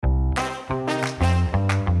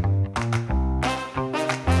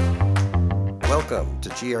Welcome to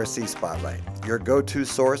GRC Spotlight, your go-to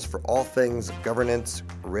source for all things governance,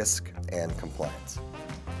 risk, and compliance.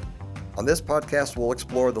 On this podcast, we'll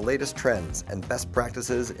explore the latest trends and best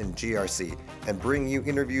practices in GRC and bring you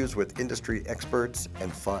interviews with industry experts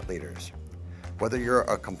and thought leaders. Whether you're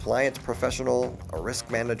a compliance professional, a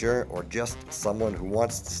risk manager, or just someone who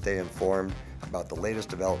wants to stay informed about the latest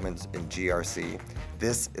developments in GRC,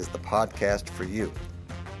 this is the podcast for you.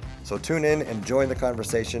 So tune in and join the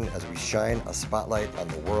conversation as we shine a spotlight on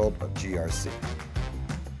the world of GRC.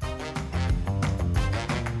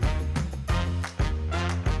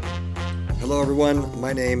 Hello everyone,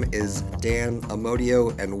 my name is Dan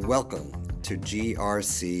Amodio and welcome to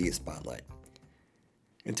GRC Spotlight.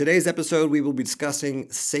 In today's episode, we will be discussing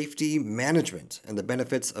safety management and the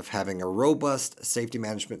benefits of having a robust safety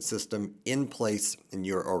management system in place in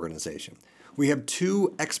your organization. We have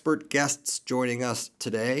two expert guests joining us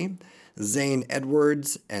today, Zane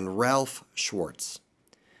Edwards and Ralph Schwartz.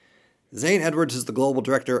 Zane Edwards is the Global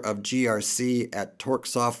Director of GRC at Torque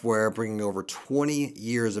Software, bringing over 20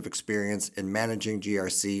 years of experience in managing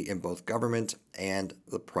GRC in both government and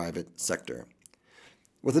the private sector.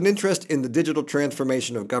 With an interest in the digital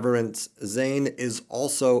transformation of governments, Zane is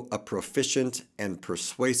also a proficient and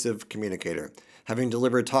persuasive communicator, having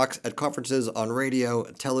delivered talks at conferences on radio,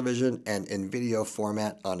 television, and in video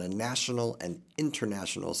format on a national and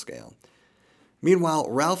international scale. Meanwhile,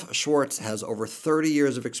 Ralph Schwartz has over 30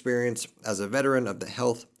 years of experience as a veteran of the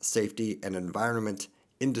health, safety, and environment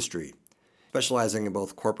industry, specializing in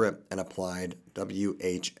both corporate and applied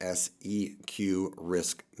WHSEQ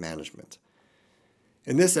risk management.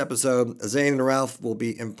 In this episode, Zane and Ralph will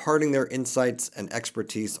be imparting their insights and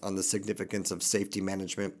expertise on the significance of safety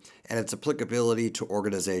management and its applicability to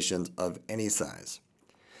organizations of any size.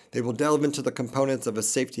 They will delve into the components of a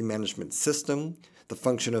safety management system, the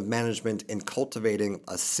function of management in cultivating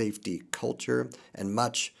a safety culture, and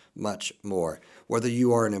much, much more. Whether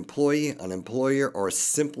you are an employee, an employer, or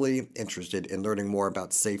simply interested in learning more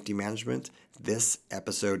about safety management, this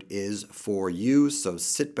episode is for you, so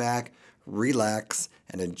sit back, relax,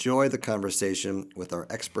 and enjoy the conversation with our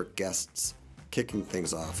expert guests, kicking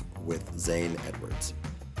things off with Zane Edwards.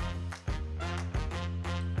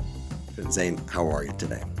 Zane, how are you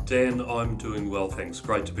today? Dan, I'm doing well, thanks.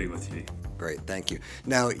 Great to be with you. Great, thank you.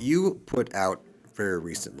 Now, you put out very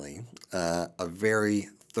recently a very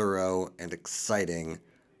thorough and exciting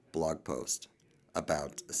blog post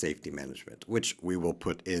about safety management, which we will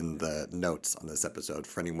put in the notes on this episode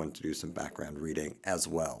for anyone to do some background reading as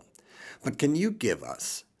well. But can you give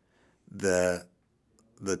us the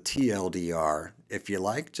TLDR, if you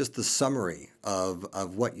like, just the summary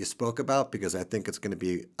of what you spoke about, because I think it's going to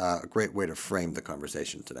be a great way to frame the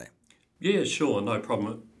conversation today. Yeah, sure, no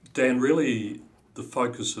problem. Dan, really the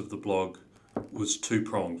focus of the blog was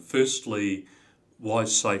two-pronged. Firstly, why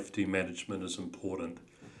safety management is important.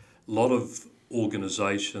 A lot of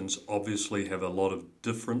organisations obviously have a lot of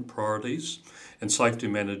different priorities, and safety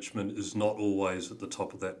management is not always at the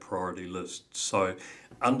top of that priority list. So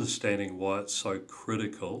understanding why it's so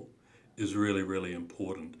critical is really, really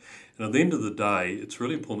important. And at the end of the day, it's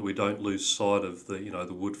really important that we don't lose sight of the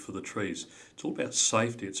wood for the trees. It's all about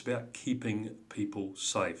safety. It's about keeping people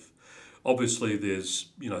safe. Obviously,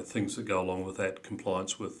 there's things that go along with that,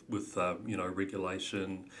 compliance with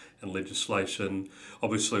regulation and legislation.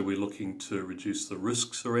 Obviously, we're looking to reduce the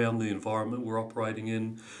risks around the environment we're operating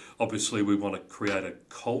in. Obviously, we want to create a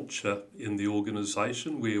culture in the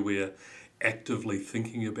organisation where we're actively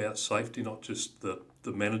thinking about safety, not just the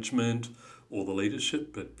management or the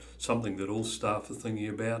leadership, but something that all staff are thinking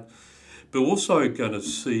about. But we're also going to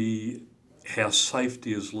see how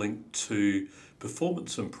safety is linked to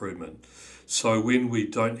performance improvement. So when we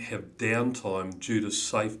don't have downtime due to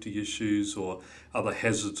safety issues or other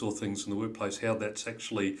hazards or things in the workplace, how that's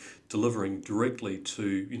actually delivering directly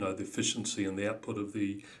to the efficiency and the output of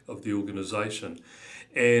the organisation.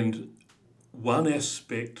 And one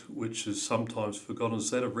aspect which is sometimes forgotten is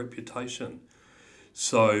that of reputation.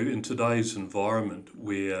 So in today's environment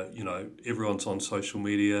where everyone's on social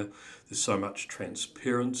media, there's so much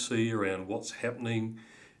transparency around what's happening,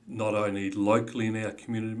 not only locally in our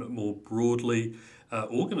community but more broadly,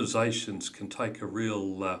 organisations can take a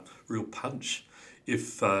real punch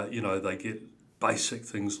if they get basic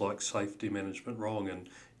things like safety management wrong and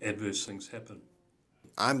adverse things happen.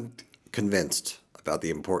 I'm convinced about the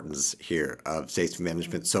importance here of safety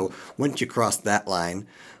management. So once you cross that line,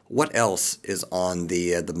 what else is on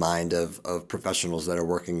the mind of professionals that are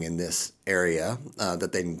working in this area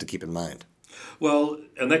that they need to keep in mind? Well,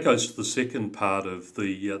 and that goes to the second part of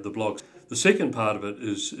the blog. The second part of it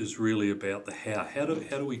is really about the how. How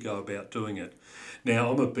do we go about doing it? Now,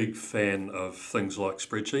 I'm a big fan of things like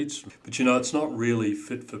spreadsheets, but it's not really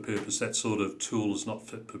fit for purpose. That sort of tool is not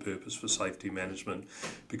fit for purpose for safety management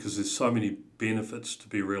because there's so many benefits to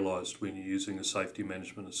be realised when you're using a safety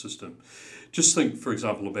management system. Just think, for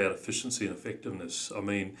example, about efficiency and effectiveness. I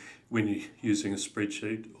mean, when you're using a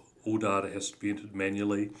spreadsheet, all data has to be entered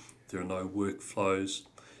manually. There are no workflows.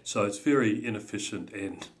 So it's very inefficient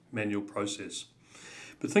and manual process.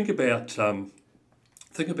 But think about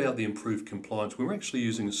the improved compliance. When we're actually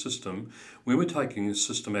using a system, when we're taking a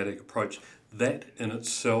systematic approach, that in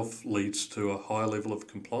itself leads to a higher level of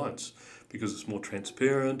compliance because it's more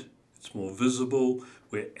transparent, it's more visible,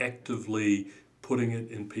 we're actively putting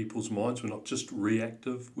it in people's minds. We're not just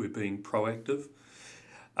reactive, we're being proactive.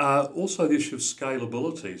 Also the issue of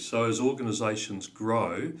scalability. So as organisations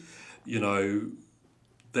grow,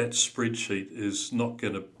 that spreadsheet is not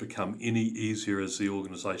going to become any easier as the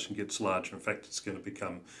organisation gets larger. In fact, it's going to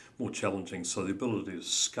become more challenging. So the ability to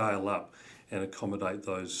scale up and accommodate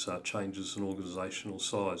those changes in organisational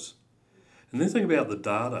size. And then think about the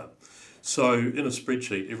data. So in a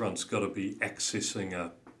spreadsheet, everyone's got to be accessing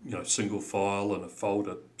a single file in a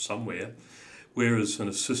folder somewhere. Whereas in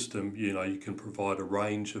a system, you can provide a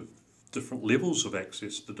range of different levels of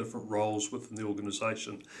access to different roles within the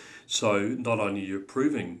organisation. So not only are you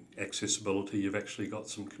improving accessibility, you've actually got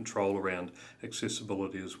some control around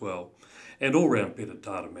accessibility as well. And all around better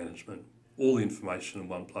data management, all the information in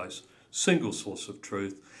one place, single source of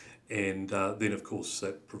truth, and then of course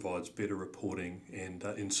that provides better reporting and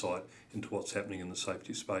insight into what's happening in the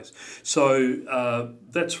safety space. So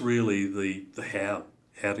that's really the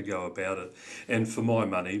how to go about it. And for my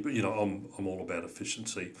money, but I'm all about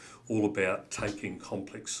efficiency, all about taking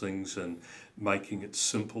complex things and making it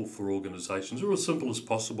simple for organisations, or as simple as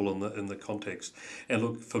possible in the context. And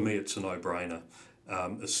look, for me, it's a no-brainer.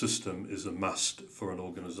 A system is a must for an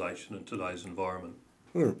organisation in today's environment.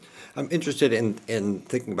 I'm interested in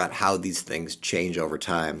thinking about how these things change over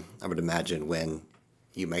time. I would imagine when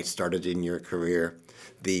you might started in your career,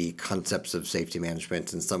 the concepts of safety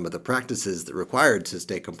management and some of the practices that required to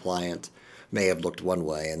stay compliant may have looked one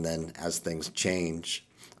way, and then as things change,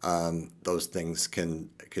 those things can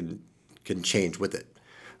change with it.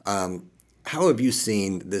 How have you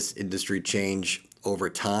seen this industry change over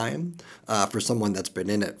time? For someone that's been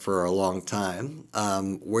in it for a long time,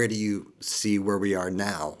 where do you see where we are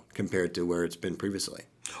now compared to where it's been previously?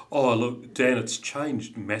 Oh, look, Dan, it's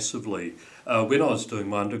changed massively. When I was doing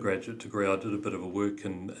my undergraduate degree, I did a bit of work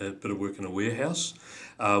in a warehouse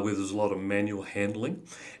where there's a lot of manual handling,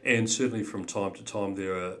 and certainly from time to time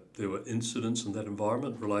there were incidents in that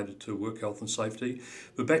environment related to work health and safety.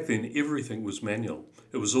 But back then, everything was manual.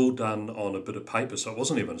 It was all done on a bit of paper, so it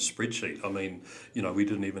wasn't even a spreadsheet. I mean, we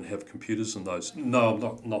didn't even have computers in those. No,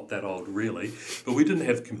 I'm not that old really, but we didn't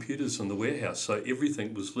have computers in the warehouse, so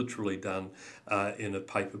everything was literally done in a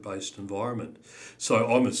paper-based environment. So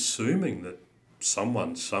I'm assuming that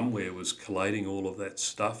someone somewhere was collating all of that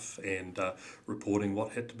stuff and reporting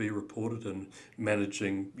what had to be reported and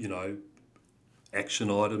managing,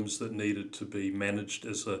 action items that needed to be managed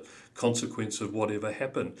as a consequence of whatever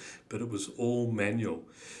happened, but it was all manual.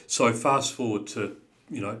 So fast forward to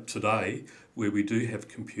today, where we do have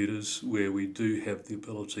computers, where we do have the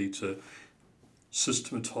ability to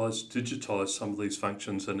systematise, digitise some of these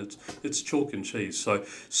functions, and it's chalk and cheese.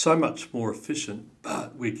 So much more efficient,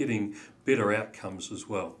 but we're getting better outcomes as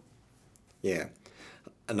well. Yeah.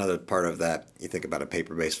 Another part of that, you think about a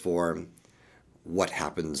paper-based form, what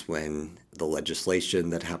happens when the legislation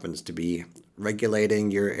that happens to be regulating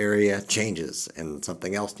your area changes and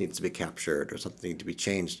something else needs to be captured or something needs to be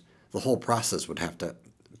changed? The whole process would have to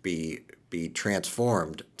be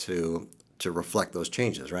transformed to reflect those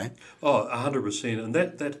changes, right? Oh, 100%. And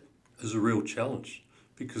that is a real challenge,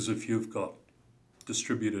 because if you've got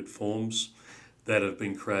distributed forms that have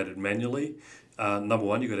been created manually, number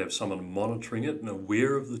one, you've got to have someone monitoring it and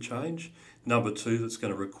aware of the change. Number two, that's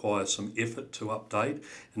going to require some effort to update.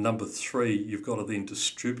 And number three, you've got to then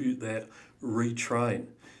distribute that, retrain.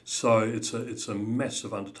 So it's a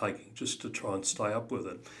massive undertaking just to try and stay up with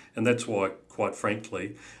it. And that's why, quite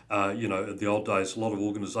frankly, in the old days, a lot of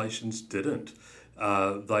organisations didn't.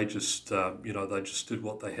 They just did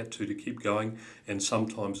what they had to keep going, and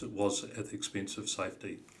sometimes it was at the expense of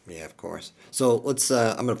safety. Yeah, of course. So let's.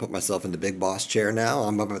 I'm going to put myself in the big boss chair now.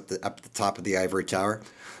 I'm up at the top of the ivory tower.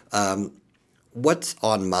 What's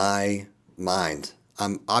on my mind?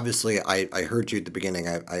 Obviously, I heard you at the beginning.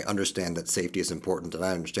 I understand that safety is important, and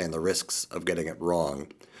I understand the risks of getting it wrong.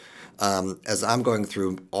 As I'm going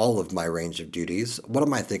through all of my range of duties, what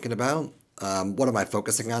am I thinking about? What am I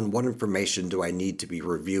focusing on? What information do I need to be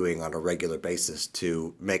reviewing on a regular basis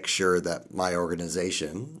to make sure that my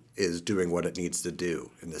organization is doing what it needs to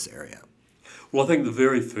do in this area? Well, I think the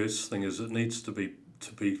very first thing is it needs to be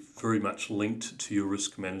very much linked to your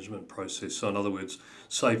risk management process. So in other words,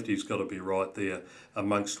 safety's got to be right there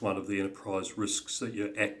amongst one of the enterprise risks that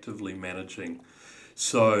you're actively managing.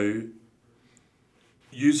 So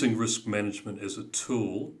using risk management as a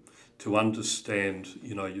tool to understand,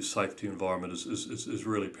 your safety environment is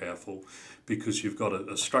really powerful, because you've got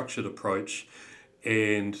a structured approach,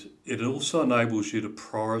 and it also enables you to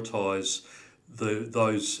prioritise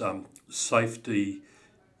those safety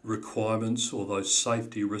requirements or those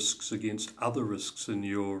safety risks against other risks in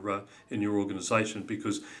your organisation,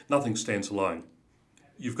 because nothing stands alone.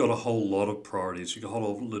 You've got a whole lot of priorities. You've got a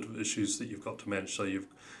whole lot of issues that you've got to manage. So you've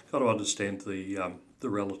got to understand the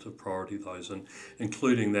relative priority of those, and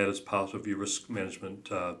including that as part of your risk management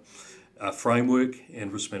framework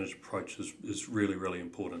and risk management approach is really, really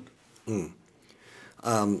important.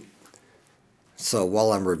 So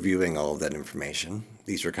while I'm reviewing all of that information,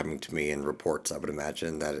 these are coming to me in reports, I would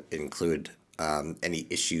imagine, that include any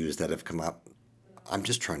issues that have come up. I'm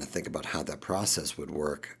just trying to think about how that process would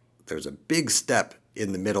work. There's a big step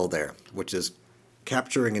in the middle there, which is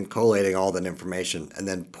capturing and collating all that information and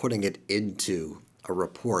then putting it into a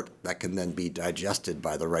report that can then be digested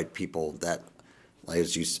by the right people that,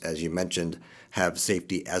 as you mentioned, have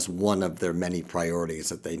safety as one of their many priorities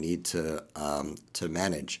that they need to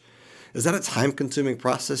manage. Is that a time-consuming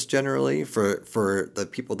process generally for the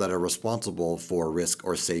people that are responsible for risk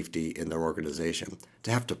or safety in their organization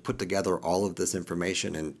to have to put together all of this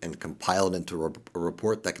information and compile it into a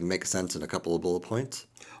report that can make sense in a couple of bullet points?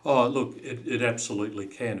 Oh, look, it absolutely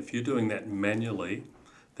can. If you're doing that manually,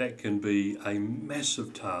 that can be a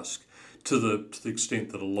massive task, to the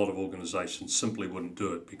extent that a lot of organisations simply wouldn't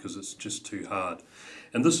do it because it's just too hard.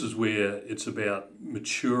 And this is where it's about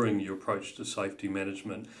maturing your approach to safety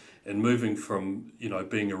management and moving from,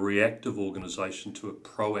 being a reactive organisation to a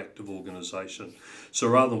proactive organisation. So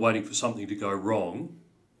rather than waiting for something to go wrong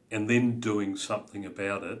and then doing something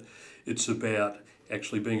about it, it's about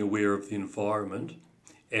actually being aware of the environment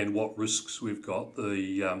and what risks we've got,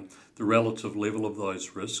 the relative level of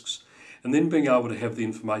those risks, and then being able to have the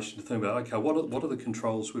information to think about, okay, what are the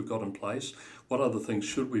controls we've got in place? What other things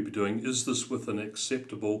should we be doing? Is this is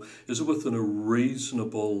it within a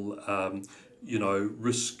reasonable,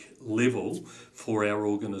 risk level for our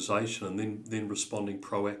organisation, and then responding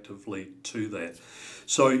proactively to that.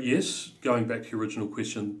 So yes, going back to your original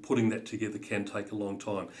question, putting that together can take a long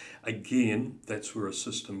time. Again, that's where a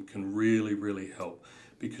system can really, really help,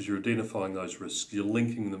 because you're identifying those risks, you're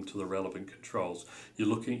linking them to the relevant controls, you're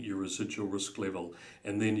looking at your residual risk level,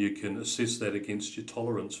 and then you can assess that against your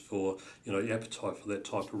tolerance for, your appetite for that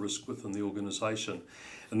type of risk within the organisation.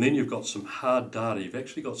 And then you've got some hard data, you've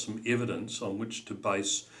actually got some evidence on which to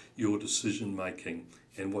base your decision making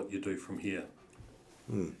and what you do from here.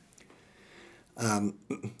 I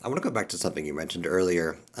want to go back to something you mentioned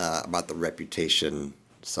earlier about the reputation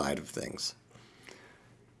side of things.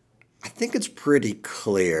 I think it's pretty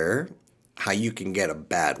clear how you can get a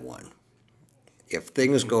bad one. If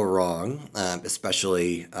things go wrong,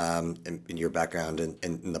 especially in your background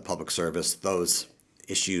in the public service, those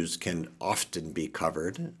issues can often be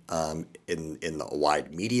covered in the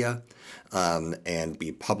wide media and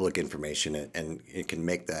be public information, and it can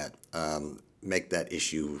make that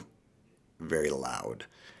issue very loud.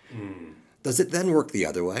 Does it then work the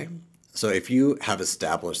other way? So if you have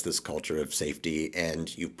established this culture of safety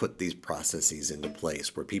and you put these processes into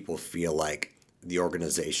place where people feel like the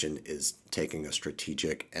organization is taking a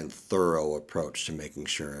strategic and thorough approach to making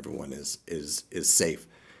sure everyone is safe,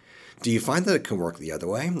 do you find that it can work the other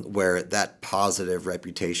way, where that positive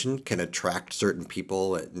reputation can attract certain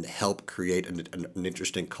people and help create an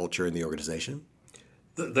interesting culture in the organization?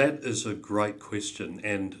 That is a great question,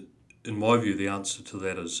 and in my view, the answer to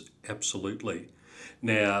that is absolutely.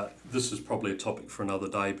 Now, this is probably a topic for another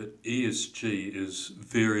day, but ESG is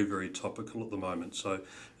very, very topical at the moment. So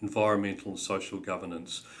environmental and social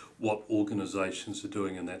governance, what organisations are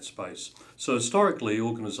doing in that space. So historically,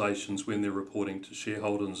 organisations, when they're reporting to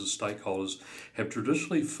shareholders or stakeholders, have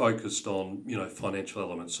traditionally focused on, financial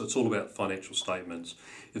elements. So it's all about financial statements.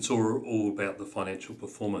 It's all about the financial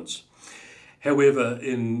performance. However,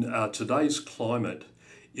 in today's climate,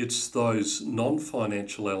 it's those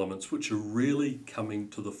non-financial elements which are really coming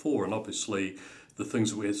to the fore, and obviously the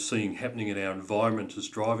things that we're seeing happening in our environment is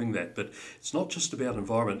driving that. But it's not just about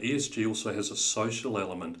environment. ESG also has a social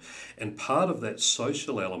element, and part of that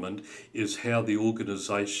social element is how the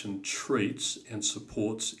organisation treats and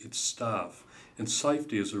supports its staff. And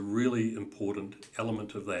safety is a really important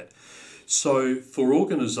element of that. So for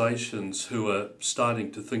organisations who are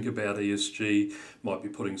starting to think about ESG, might be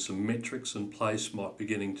putting some metrics in place, might be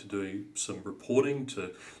beginning to do some reporting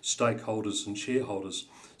to stakeholders and shareholders,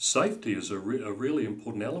 safety is a really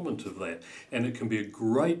important element of that. And it can be a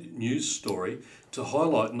great news story to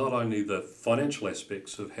highlight not only the financial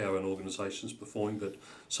aspects of how an organisation is performing, but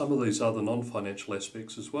some of these other non-financial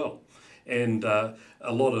aspects as well. And a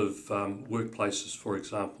lot of workplaces, for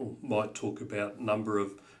example, might talk about number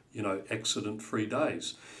of accident-free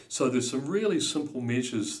days. So there's some really simple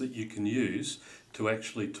measures that you can use to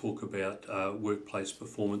actually talk about workplace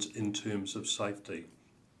performance in terms of safety.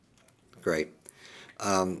 Great.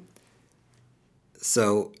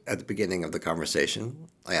 So at the beginning of the conversation,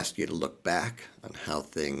 I asked you to look back on how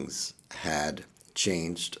things had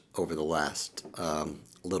changed over the last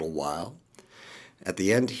little while. At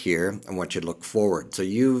the end here, I want you to look forward. So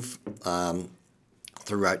you've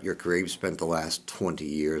throughout your career, you've spent the last 20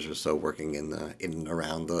 years or so working in and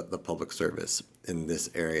around the public service in this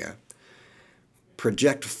area.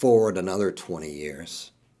 Project forward another 20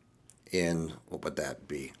 years in, what would that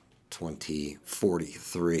be,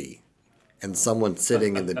 2043, and someone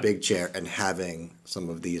sitting in the big chair and having some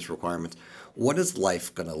of these requirements. What is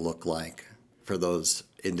life going to look like for those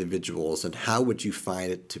individuals, and how would you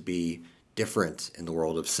find it to be different in the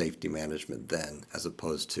world of safety management then as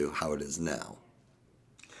opposed to how it is now?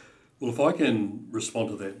 Well, if I can respond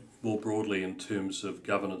to that more broadly in terms of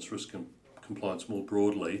governance, risk and compliance more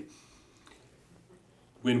broadly,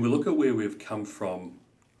 when we look at where we've come from,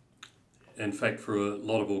 in fact for a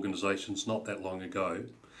lot of organisations not that long ago,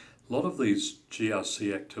 a lot of these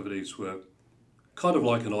GRC activities were kind of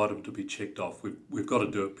like an item to be checked off. We've got to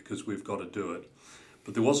do it because we've got to do it.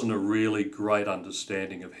 But there wasn't a really great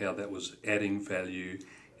understanding of how that was adding value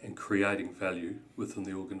and creating value within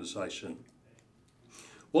the organisation.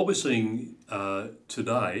 What we're seeing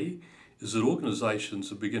today is that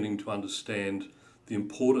organisations are beginning to understand the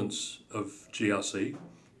importance of GRC,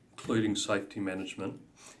 including safety management,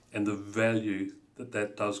 and the value that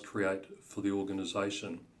that does create for the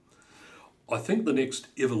organisation. I think the next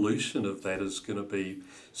evolution of that is going to be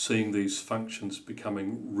seeing these functions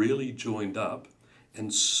becoming really joined up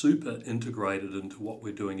and super integrated into what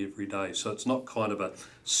we're doing every day. So it's not kind of a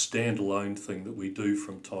standalone thing that we do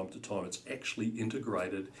from time to time. It's actually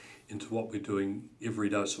integrated into what we're doing every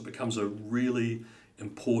day. So it becomes a really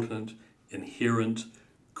important, inherent,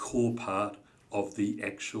 core part of the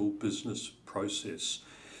actual business process.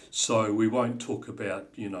 So we won't talk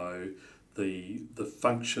about, the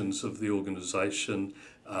functions of the organisation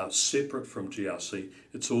separate from GRC.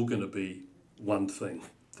 It's all going to be one thing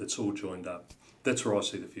that's all joined up. That's where I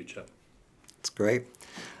see the future. That's great.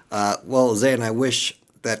 Well, Zain, I wish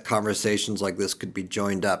that conversations like this could be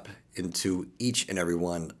joined up into each and every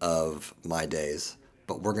one of my days,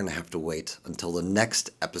 but we're going to have to wait until the next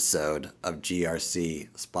episode of GRC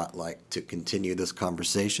Spotlight to continue this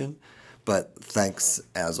conversation. But thanks,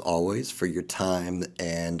 as always, for your time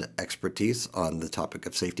and expertise on the topic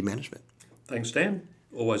of safety management. Thanks, Dan.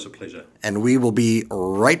 Always a pleasure. And we will be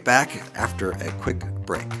right back after a quick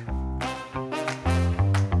break.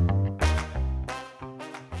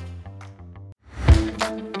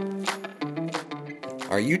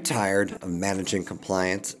 Are you tired of managing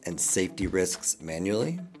compliance and safety risks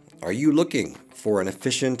manually? Are you looking for an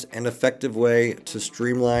efficient and effective way to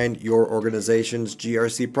streamline your organization's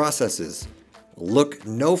GRC processes? Look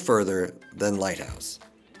no further than Lighthouse.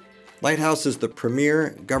 Lighthouse is the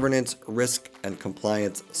premier governance, risk, and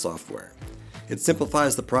compliance software. It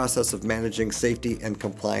simplifies the process of managing safety and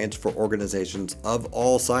compliance for organizations of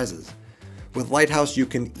all sizes. With Lighthouse, you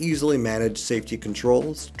can easily manage safety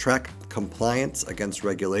controls, track compliance against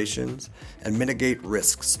regulations, and mitigate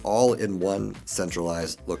risks all in one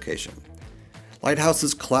centralized location.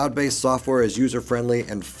 Lighthouse's cloud-based software is user-friendly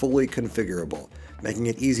and fully configurable, making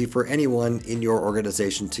it easy for anyone in your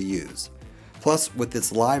organization to use. Plus, with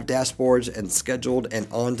its live dashboards and scheduled and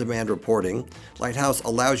on-demand reporting, Lighthouse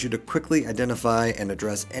allows you to quickly identify and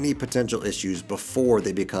address any potential issues before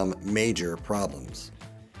they become major problems.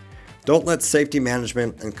 Don't let safety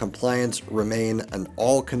management and compliance remain an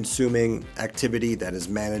all-consuming activity that is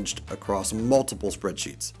managed across multiple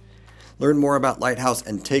spreadsheets. Learn more about Lighthouse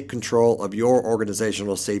and take control of your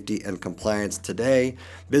organizational safety and compliance today.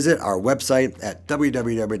 Visit our website at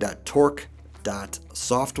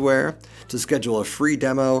www.torque.software to schedule a free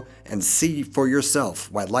demo and see for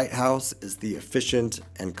yourself why Lighthouse is the efficient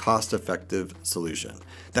and cost-effective solution.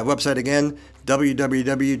 That website again,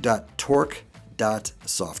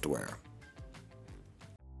 www.torque.software.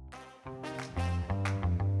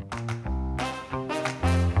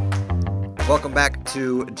 Welcome back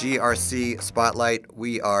to GRC Spotlight.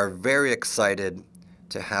 We are very excited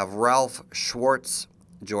to have Ralph Schwartz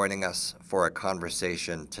joining us for a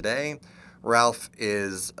conversation today. Ralph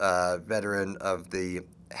is a veteran of the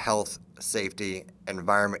health, safety,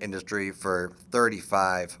 environment industry for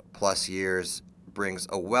 35 plus years, brings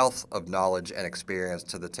a wealth of knowledge and experience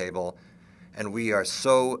to the table, and we are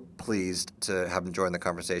so pleased to have him join the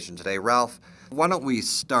conversation today. Ralph, why don't we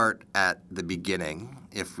start at the beginning,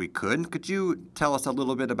 if we could? Could you tell us a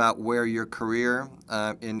little bit about where your career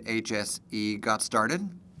in HSE got started?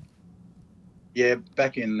 Yeah,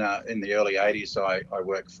 back in the early 80s, I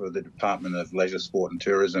worked for the Department of Leisure, Sport and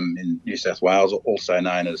Tourism in New South Wales, also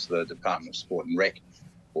known as the Department of Sport and Rec,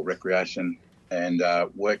 or Recreation, and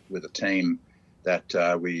worked with a team that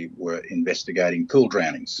we were investigating pool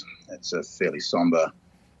drownings. It's a fairly sombre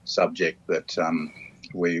subject, but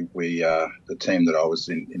the team that I was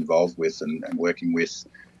involved with and working with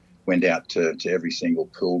went out to every single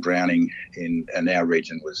pool drowning and our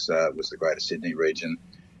region was the Greater Sydney region,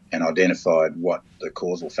 and identified what the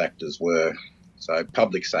causal factors were. So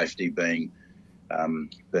public safety being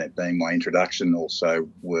my introduction. Also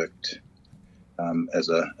worked as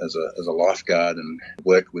a lifeguard and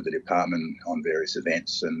worked with the department on various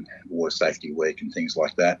events and Water Safety Week and things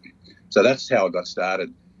like that. So that's how I got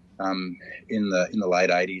started. In the late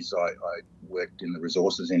 80s, I worked in the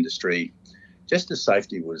resources industry, just as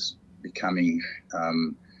safety was becoming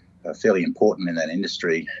fairly important in that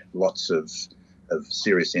industry. Lots of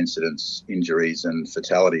serious incidents, injuries and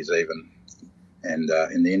fatalities even, and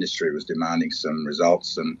the industry was demanding some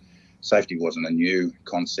results, and safety wasn't a new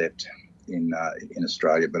concept in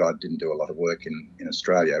Australia, but I didn't do a lot of work in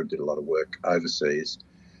Australia. I did a lot of work overseas,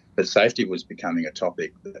 but safety was becoming a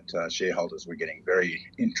topic that shareholders were getting very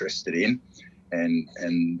interested in, and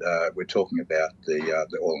we're talking about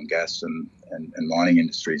the oil and gas and mining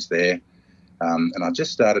industries there, and I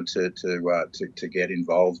just started to get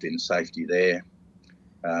involved in safety there.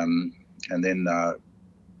 And then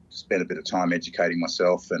spent a bit of time educating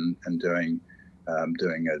myself and doing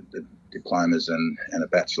diplomas and a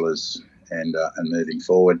bachelor's and moving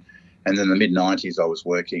forward. And then in the mid 90s, I was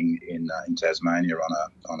working in Tasmania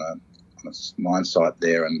on a mine site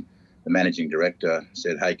there, and the managing director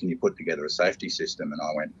said, "Hey, can you put together a safety system?" And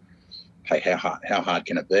I went, "Hey, how hard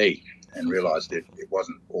can it be?" And realised it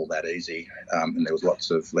wasn't all that easy, and there was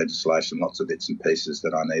lots of legislation, lots of bits and pieces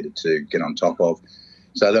that I needed to get on top of.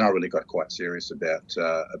 So then I really got quite serious about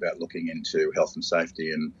looking into health and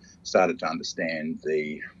safety and started to understand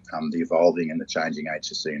the evolving and the changing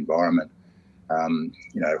HSE environment.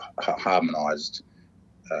 Harmonised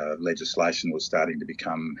legislation was starting to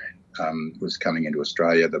become was coming into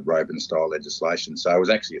Australia, the Roban style legislation. So it was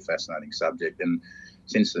actually a fascinating subject, and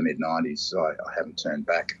since the mid 90s, I haven't turned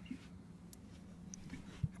back.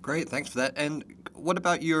 Great, thanks for that. And what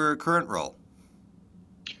about your current role?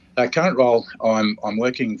 Current role, I'm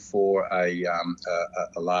working for a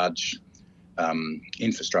large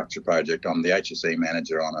infrastructure project. I'm the HSE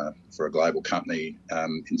manager for a global company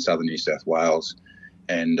in southern New South Wales,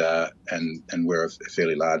 and we're a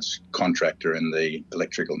fairly large contractor in the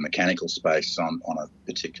electrical and mechanical space on a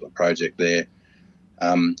particular project there,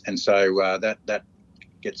 and so that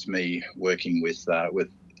gets me working with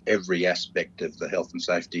every aspect of the health and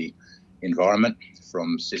safety environment,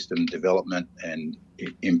 from system development and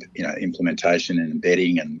implementation and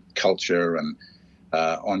embedding and culture and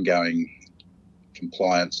ongoing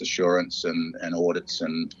compliance assurance and audits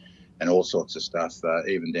and all sorts of stuff,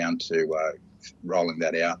 even down to rolling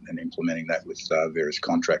that out and implementing that with various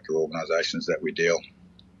contractor organisations that we deal.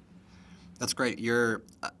 That's great. Your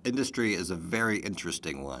industry is a very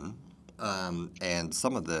interesting one. And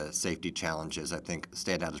some of the safety challenges, I think,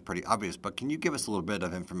 stand out as pretty obvious. But can you give us a little bit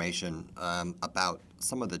of information about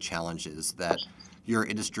some of the challenges that your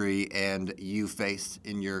industry and you face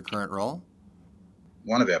in your current role?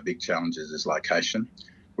 One of our big challenges is location.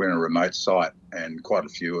 We're in a remote site, and quite a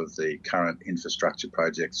few of the current infrastructure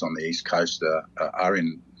projects on the East Coast are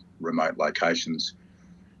in remote locations.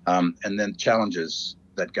 And then challenges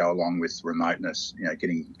that go along with remoteness,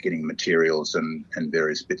 getting materials and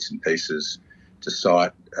various bits and pieces to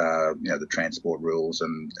site, the transport rules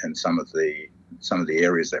and some of the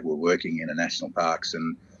areas that we're working in are national parks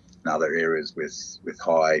and other areas with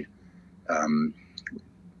high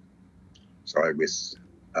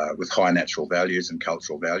natural values and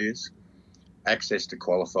cultural values. Access to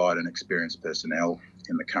qualified and experienced personnel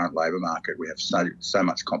in the current labour market. We have so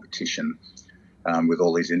much competition with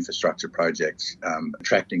all these infrastructure projects.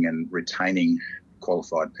 Attracting and retaining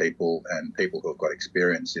qualified people and people who have got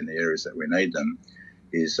experience in the areas that we need them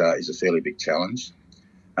is a fairly big challenge.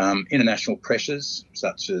 International pressures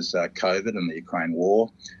such as COVID and the Ukraine war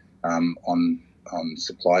on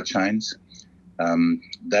supply chains.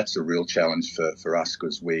 That's a real challenge for us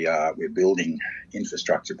because we're building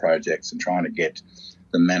infrastructure projects and trying to get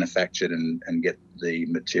them manufactured and get the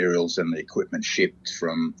materials and the equipment shipped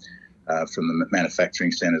from the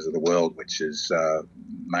manufacturing centres of the world, which is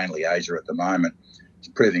mainly Asia at the moment. It's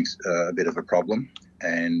proving a bit of a problem,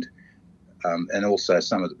 and also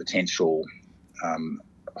some of the potential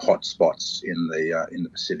hot spots in the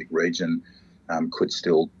Pacific region could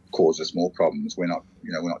still cause us more problems. We're not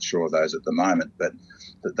sure of those at the moment, but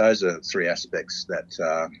those are three aspects that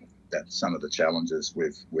some of the challenges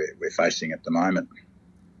we're facing at the moment.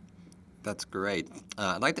 That's great.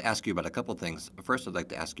 I'd like to ask you about a couple of things. First, I'd like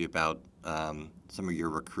to ask you about some of your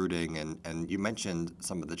recruiting, and you mentioned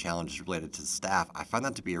some of the challenges related to staff. I find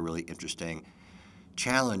that to be a really interesting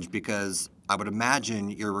challenge because I would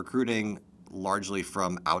imagine you're recruiting largely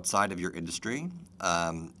from outside of your industry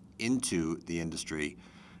into the industry.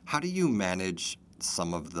 How do you manage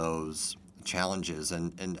some of those challenges,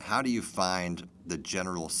 and how do you find the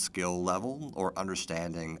general skill level or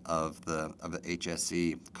understanding of the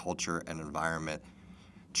HSE culture and environment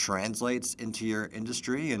translates into your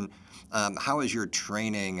industry, and how is your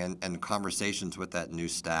training and conversations with that new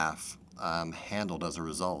staff handled as a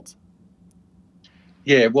result?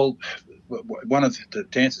 Yeah, well, to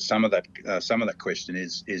answer some of that question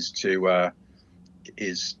is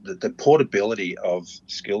the portability of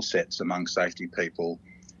skill sets among safety people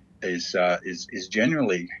is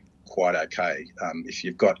generally quite okay. If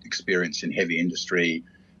you've got experience in heavy industry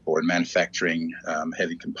or in manufacturing,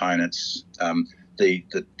 heavy components, the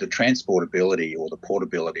transportability or the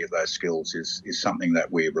portability of those skills is something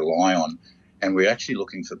that we rely on, and we're actually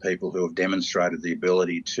looking for people who have demonstrated the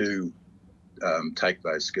ability to take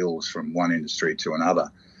those skills from one industry to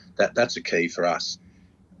another. That's a key for us.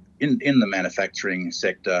 In the manufacturing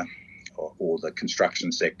sector or the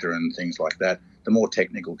construction sector and things like that, the more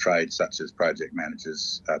technical trades such as project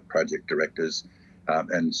managers, project directors,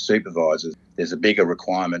 and supervisors, there's a bigger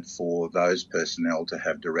requirement for those personnel to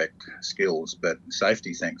have direct skills. But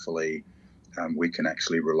safety, thankfully, we can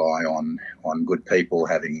actually rely on good people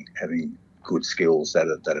having good skills that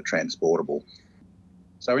are transportable.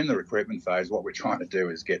 So in the recruitment phase, what we're trying to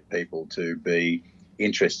do is get people to be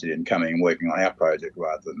interested in coming and working on our project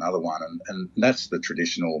rather than another one, and that's the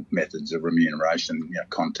traditional methods of remuneration,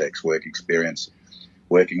 context, work experience.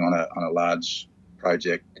 Working on a large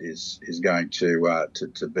project is going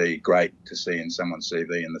to be great to see in someone's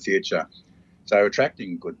CV in the future. So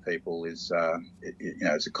attracting good people is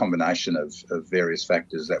it's a combination of various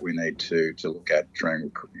factors that we need to look at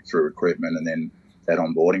through recruitment and then that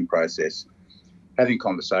onboarding process. Having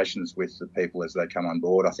conversations with the people as they come on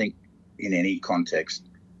board. I think in any context,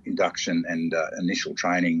 induction and initial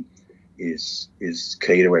training is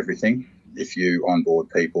key to everything. If you onboard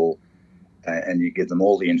people and you give them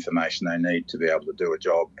all the information they need to be able to do a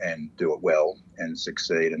job and do it well and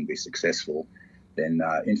succeed and be successful, then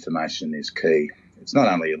information is key. It's not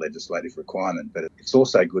only a legislative requirement, but it's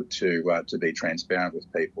also good to be transparent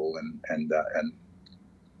with people and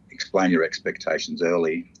explain your expectations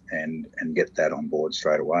early and get that on board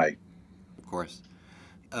straight away. Of course.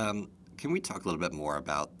 Can we talk a little bit more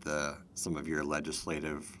about some of your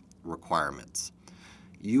legislative requirements?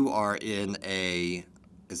 You are in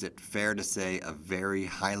is it fair to say, a very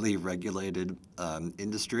highly regulated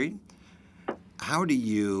industry? How do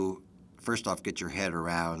you, first off, get your head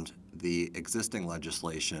around the existing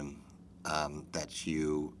legislation that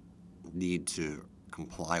you need to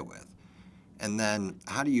comply with? And then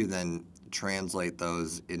how do you then translate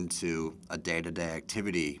those into a day-to-day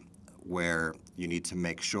activity where you need to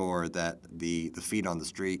make sure that the feet on the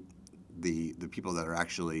street, the people that are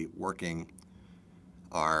actually working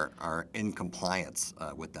are in compliance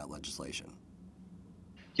with that legislation?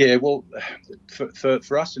 Yeah, well,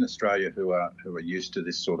 for us in Australia who are used to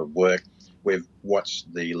this sort of work, we've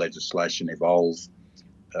watched the legislation evolve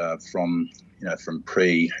from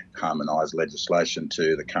pre-harmonised legislation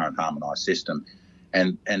to the current harmonised system,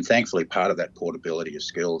 and thankfully part of that portability of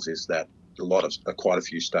skills is that quite a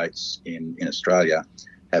few states in Australia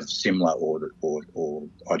have similar or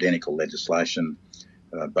identical legislation,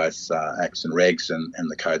 both acts and regs and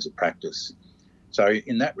the codes of practice. So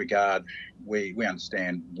in that regard, we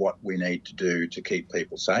understand what we need to do to keep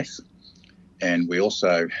people safe, and we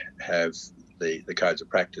also have the codes of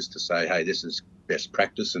practice to say, hey, this is best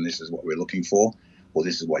practice and this is what we're looking for, or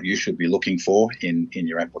this is what you should be looking for in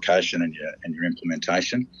your application and your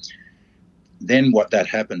implementation. Then what that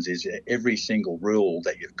happens is every single rule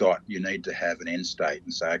that you've got, you need to have an end state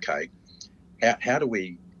and say, okay, how do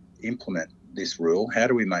we implement this rule? How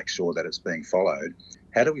do we make sure that it's being followed?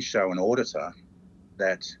 How do we show an auditor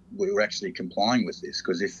that we were actually complying with this?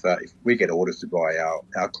 Because if we get audited by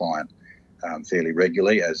our client fairly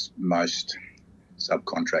regularly, as most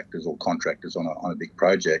subcontractors or contractors on a big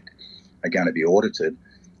project are going to be audited,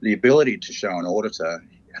 the ability to show an auditor,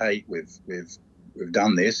 hey, we've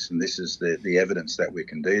done this, and this is the evidence that we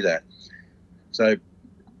can do that. So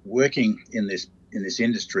working in this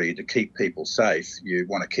industry to keep people safe, you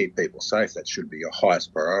want to keep people safe. That should be your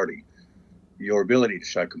highest priority. Your ability to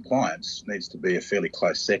show compliance needs to be a fairly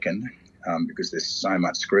close second, because there's so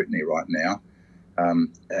much scrutiny right now,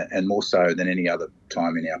 and more so than any other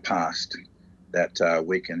time in our past, that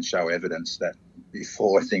we can show evidence that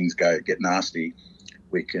before things get nasty,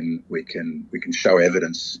 we can show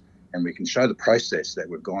evidence, and we can show the process that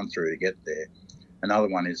we've gone through to get there. Another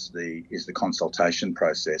one is the consultation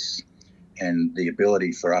process, and the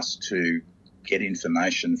ability for us to get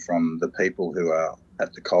information from the people who are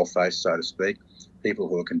at the coalface, so to speak, people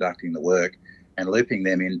who are conducting the work, and looping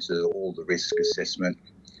them into all the risk assessment,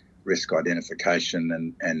 risk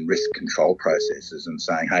identification and risk control processes, and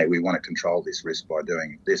saying, hey, we want to control this risk by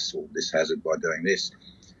doing this, or this hazard by doing this,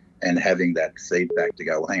 and having that feedback to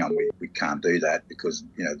go, well, hang on, we can't do that because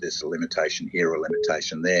there's a limitation here or a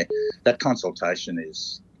limitation there. That consultation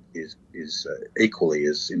is equally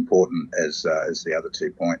as important as the other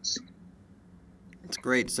 2 points. That's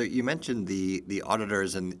great. So you mentioned the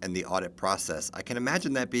auditors and the audit process. I can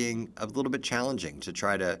imagine that being a little bit challenging to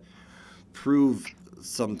try to prove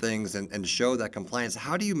some things and show that compliance.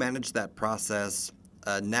 How do you manage that process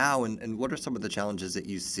now, and what are some of the challenges that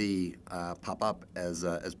you see pop up as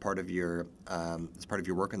part of your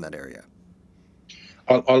work in that area?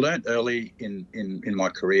 I learned early in my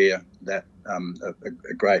career that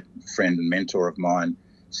a great friend and mentor of mine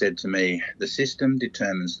said to me, the system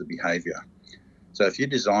determines the behaviour. So if you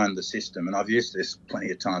design the system, and I've used this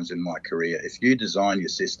plenty of times in my career, if you design your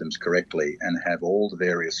systems correctly and have all the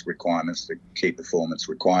various requirements, the key performance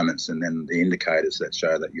requirements, and then the indicators that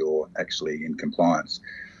show that you're actually in compliance,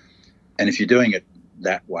 and if you're doing it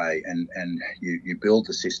that way and you build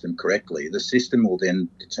the system correctly, the system will then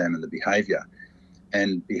determine the behaviour,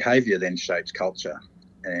 and behaviour then shapes culture.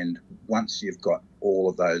 And once you've got all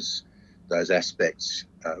of those aspects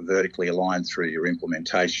vertically aligned through your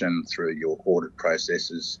implementation, through your audit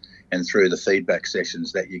processes, and through the feedback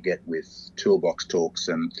sessions that you get with toolbox talks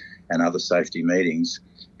and other safety meetings,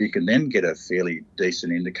 you can then get a fairly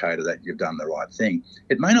decent indicator that you've done the right thing.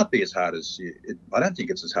 It may not be as hard as I don't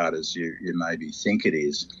think it's as hard as you maybe think it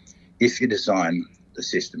is if you design the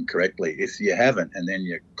system correctly. If you haven't, and then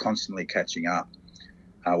you're constantly catching up,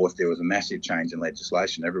 or if there was a massive change in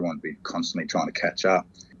legislation, everyone would be constantly trying to catch up.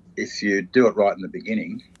 If you do it right in the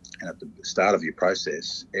beginning and at the start of your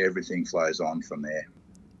process, everything flows on from there.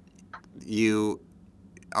 You're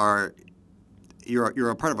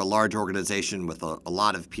a part of a large organization with a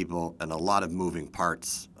lot of people and a lot of moving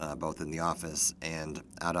parts, both in the office and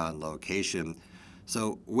out on location.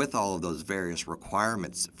 So with all of those various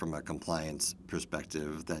requirements from a compliance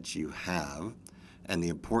perspective that you have, and the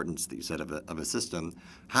importance that you said of a system,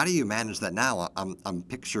 how do you manage that now? I'm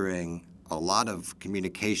picturing a lot of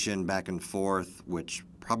communication back and forth, which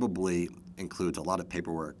probably includes a lot of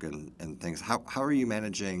paperwork and things. How are you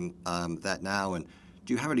managing that now? And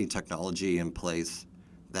do you have any technology in place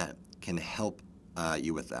that can help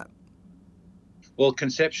you with that? Well,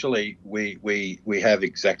 conceptually, we have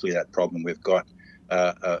exactly that problem. We've got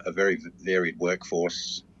a very varied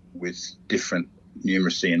workforce with different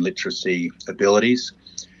numeracy and literacy abilities.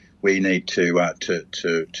 We need to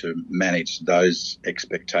manage those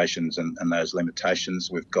expectations and those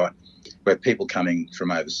limitations. We have people coming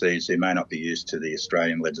from overseas who may not be used to the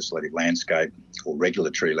Australian legislative landscape or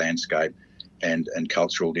regulatory landscape and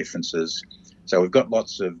cultural differences. So we've got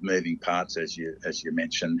lots of moving parts, as you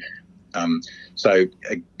mentioned. So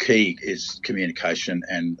a key is communication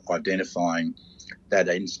and identifying that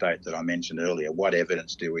end state that I mentioned earlier. What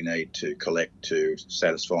evidence do we need to collect to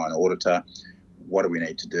satisfy an auditor? What do we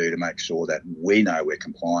need to do to make sure that we know we're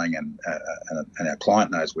complying and our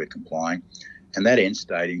client knows we're complying? And that end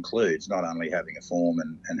state includes not only having a form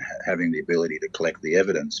and having the ability to collect the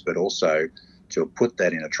evidence, but also to put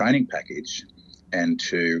that in a training package and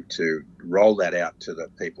to roll that out to the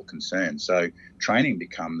people concerned. So training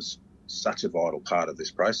becomes such a vital part of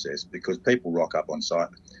this process, because people rock up on site,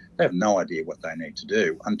 they have no idea what they need to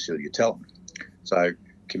do until you tell them. So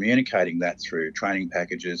communicating that through training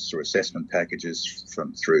packages, through assessment packages,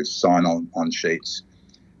 through sign-on sheets,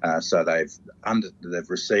 so they've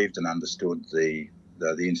received and understood the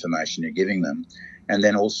information you're giving them, and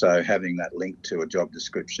then also having that link to a job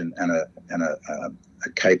description and a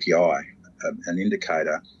KPI, an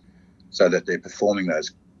indicator so that they're performing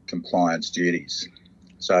those compliance duties.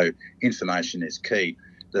 So information is key.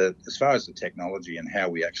 As far as the technology and how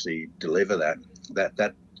we actually deliver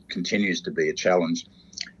that continues to be a challenge.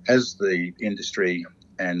 As the industry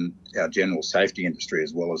and our general safety industry,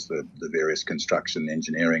 as well as the various construction,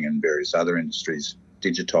 engineering and various other industries,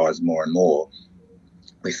 digitise more and more,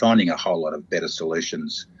 we're finding a whole lot of better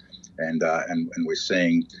solutions, and we're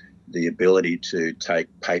seeing the ability to take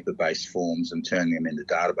paper-based forms and turn them into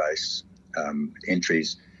database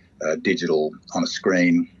entries, digital on a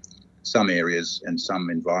screen. Some areas and some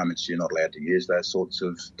environments you're not allowed to use those sorts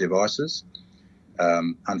of devices,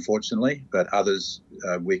 unfortunately, but others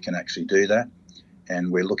we can actually do that,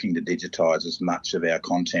 and we're looking to digitise as much of our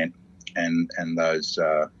content and those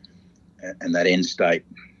and that end state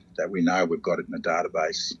that we know we've got it in a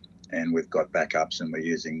database and we've got backups and we're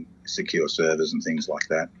using secure servers and things like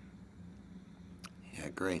that. Yeah,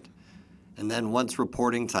 great. And then once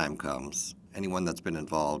reporting time comes, anyone that's been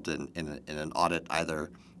involved in an audit,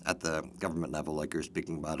 either at the government level like you're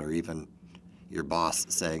speaking about, or even your boss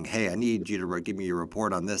saying, hey, I need you to give me your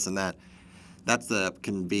report on this and that,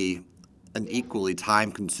 can be an equally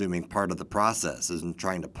time-consuming part of the process, is in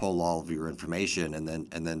trying to pull all of your information and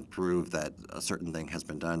then prove that a certain thing has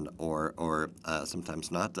been done or sometimes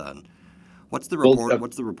not done. What's the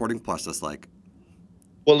reporting process like?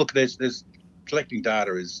 Well, look, there's collecting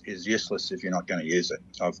data is useless if you're not going to use it.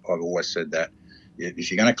 I've always said that.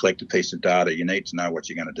 If you're going to collect a piece of data, you need to know what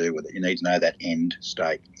you're going to do with it. You need to know that end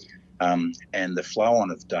state. And the flow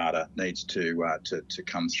on of data needs to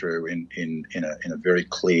come through in a very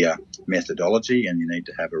clear methodology, and you need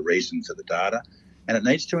to have a reason for the data, and it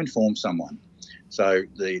needs to inform someone. So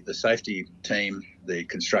the safety team, the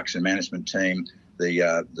construction management team,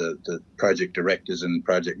 the project directors and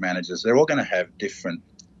project managers, they're all going to have different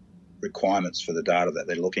requirements for the data that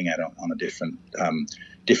they're looking at on a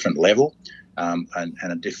different level and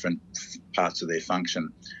at different parts of their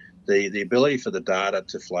function. The ability for the data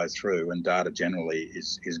to flow through, and data generally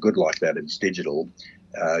is good like that, it's digital,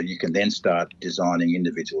 you can then start designing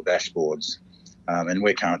individual dashboards. And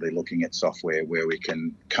we're currently looking at software where we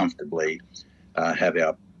can comfortably have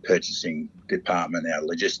our purchasing department, our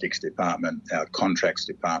logistics department, our contracts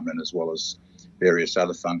department, as well as various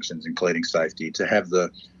other functions, including safety, to have the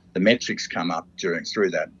metrics come up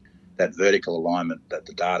through that vertical alignment, that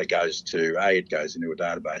the data goes to, A, it goes into a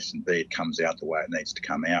database, and B, it comes out the way it needs to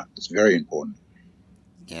come out. It's very important.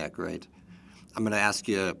 Yeah, great. I'm going to ask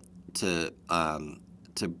you to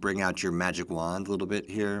bring out your magic wand a little bit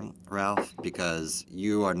here, Ralph, because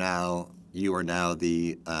you are now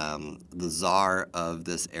the czar of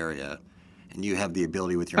this area, and you have the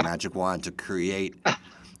ability with your magic wand to create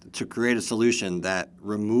a solution that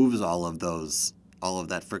removes all of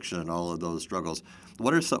that friction and all of those struggles.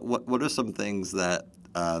 What are some things that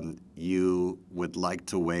you would like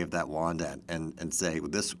to wave that wand at and say, well,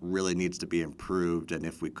 this really needs to be improved, and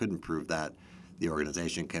if we could improve that, the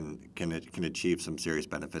organization can achieve some serious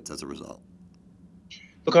benefits as a result?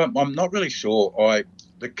 Look, I'm not really sure.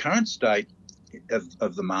 The current state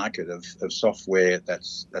of the market of software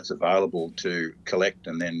that's available to collect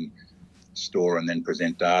and then store and then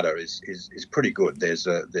present data is pretty good. There's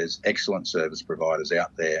excellent service providers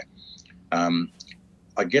out there.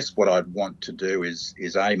 I guess what I'd want to do is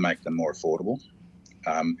A, make them more affordable,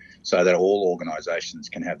 so that all organisations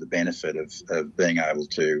can have the benefit of being able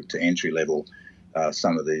to entry level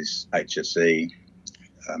some of these HSE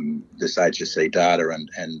data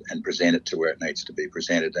and present it to where it needs to be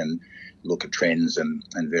presented and look at trends and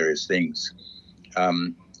various things.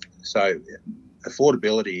 So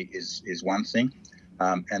affordability is one thing,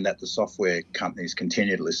 and that the software companies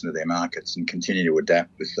continue to listen to their markets and continue to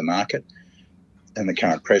adapt with the market and the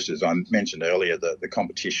current pressures. I mentioned earlier the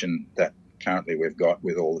competition that currently we've got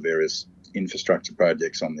with all the various infrastructure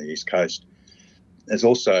projects on the East Coast. There's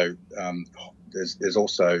also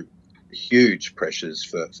huge pressures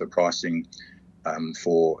for pricing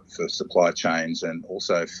for supply chains, and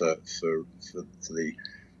also for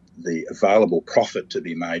the available profit to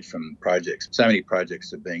be made from projects. So many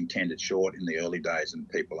projects are being tendered short in the early days, and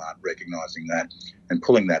people aren't recognising that, and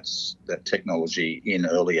pulling that technology in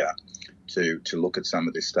earlier to look at some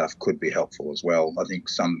of this stuff could be helpful as well. I think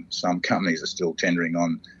some companies are still tendering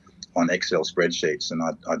on Excel spreadsheets, and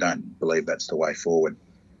I don't believe that's the way forward.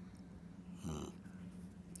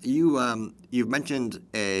 You've mentioned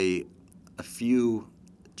a few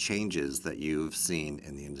changes that you've seen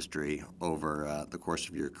in the industry over the course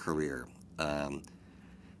of your career.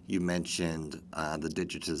 You mentioned the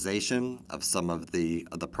digitization of some of the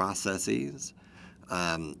processes.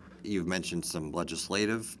 You've mentioned some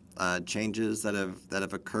legislative changes that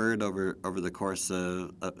have occurred over the course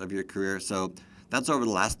of your career. So that's over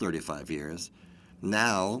the last 35 years.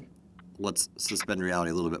 Now, let's suspend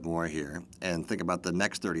reality a little bit more here and think about the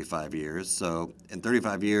next 35 years. So in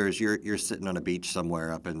 35 years, you're sitting on a beach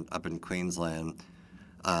somewhere up in Queensland,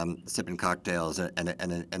 sipping cocktails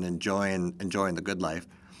and enjoying the good life.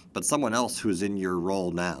 But someone else who's in your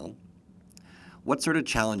role now, what sort of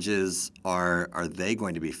challenges are they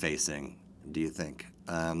going to be facing, do you think?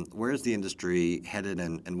 Where is the industry headed,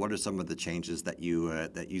 and what are some of the changes that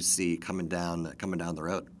you see coming down the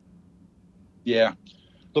road? Yeah,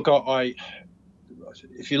 look,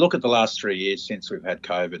 if you look at the last 3 years since we've had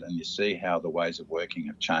COVID, and you see how the ways of working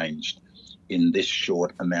have changed in this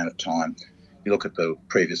short amount of time, you look at the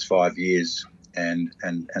previous 5 years and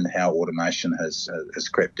how automation has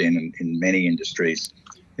crept in many industries.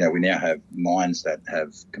 You know, we now have mines that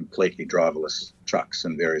have completely driverless trucks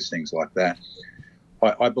and various things like that.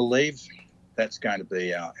 I believe that's going to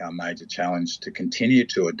be our major challenge, to continue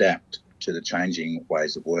to adapt to the changing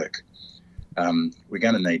ways of work. We're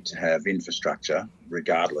going to need to have infrastructure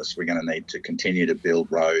regardless. We're going to need to continue to build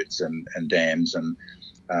roads and dams and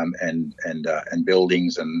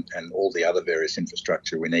buildings and all the other various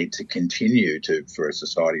infrastructure we need to continue for a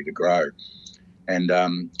society to grow. And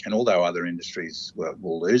although other industries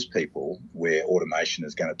will lose people where automation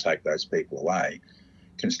is going to take those people away,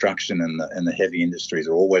 construction and the heavy industries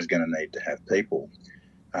are always going to need to have people.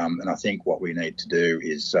 And I think what we need to do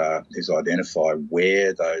is identify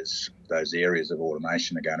where those areas of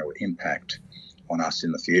automation are going to impact on us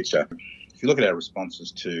in the future. If you look at our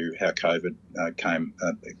responses to how COVID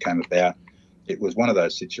came about, it was one of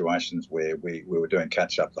those situations where we were doing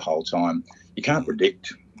catch up the whole time. You can't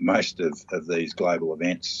predict most of these global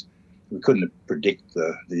events. We couldn't predict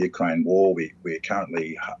the Ukraine war. We're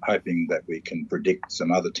currently hoping that we can predict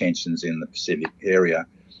some other tensions in the Pacific area.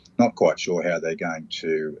 Not quite sure how they're going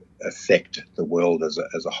to affect the world as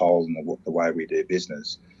a whole and the way we do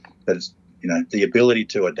business. But it's, the ability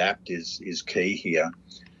to adapt is key here.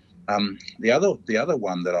 The other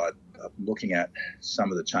one that I'm looking at,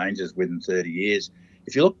 some of the changes within 30 years.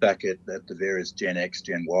 If you look back at the various Gen X,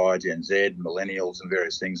 Gen Y, Gen Z, millennials, and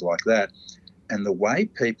various things like that, and the way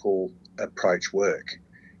people approach work,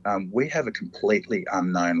 we have a completely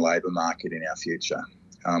unknown labour market in our future.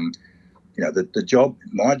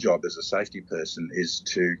 My job as a safety person is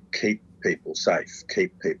to keep people safe,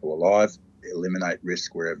 keep people alive, eliminate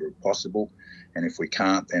risk wherever possible. And if we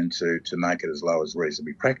can't, then to make it as low as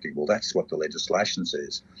reasonably practical. That's what the legislation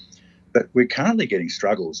says. But we're currently getting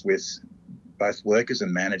struggles with both workers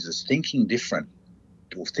and managers thinking differently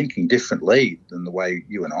than the way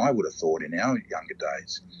you and I would have thought in our younger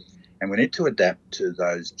days. And we need to adapt to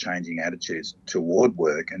those changing attitudes toward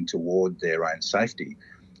work and toward their own safety.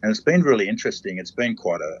 And it's been really interesting. It's been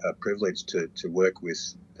quite a privilege to work with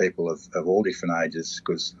people of all different ages,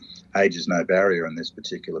 because age is no barrier in this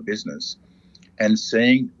particular business. And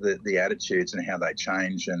seeing the attitudes and how they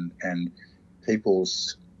change and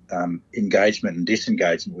people's engagement and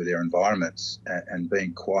disengagement with their environments, and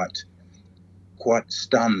being quite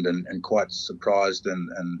stunned and quite surprised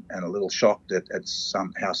and a little shocked at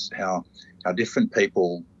how different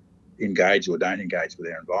people engage or don't engage with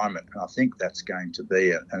their environment. And I think that's going to be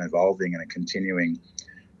an evolving and a continuing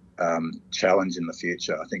challenge in the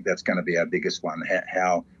future. I think that's going to be our biggest one.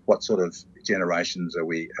 What sort of generations are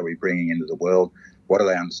we bringing into the world? What do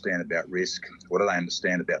they understand about risk? What do they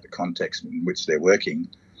understand about the context in which they're working,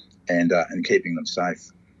 and keeping them safe?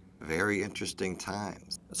 Very interesting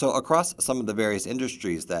times. So across some of the various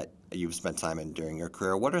industries that you've spent time in during your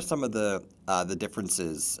career, what are some of the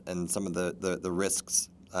differences and some of the risks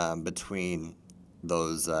between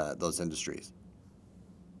those industries?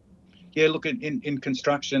 Yeah, look, in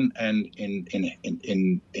construction and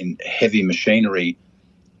in heavy machinery,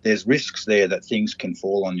 there's risks there that things can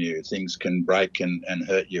fall on you, things can break and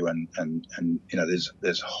hurt you, and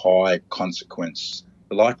there's high consequence.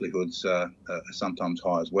 The likelihoods are sometimes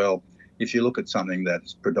high as well. If you look at something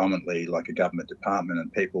that's predominantly like a government department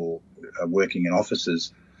and people are working in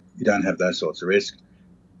offices, you don't have those sorts of risks.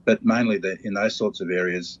 But mainly in those sorts of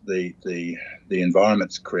areas, the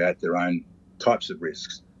environments create their own types of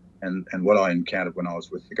risks. And what I encountered when I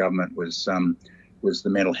was with the government was the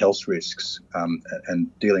mental health risks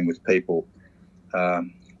and dealing with people.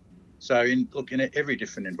 So in every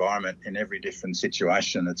different environment, in every different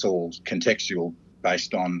situation, it's all contextual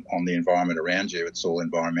based on the environment around you. It's all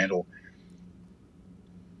environmental.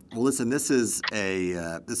 Well, listen, this is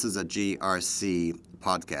a GRC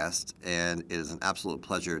podcast, and it is an absolute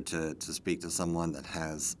pleasure to speak to someone that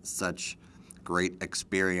has such great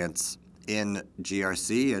experience in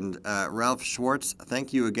GRC. And Ralph Schwartz,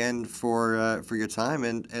 thank you again for your time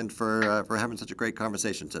and for having such a great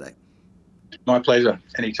conversation today. My pleasure.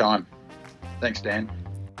 Anytime. Thanks, Dan.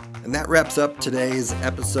 And that wraps up today's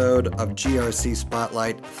episode of GRC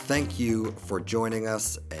Spotlight. Thank you for joining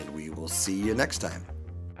us, and we will see you next time.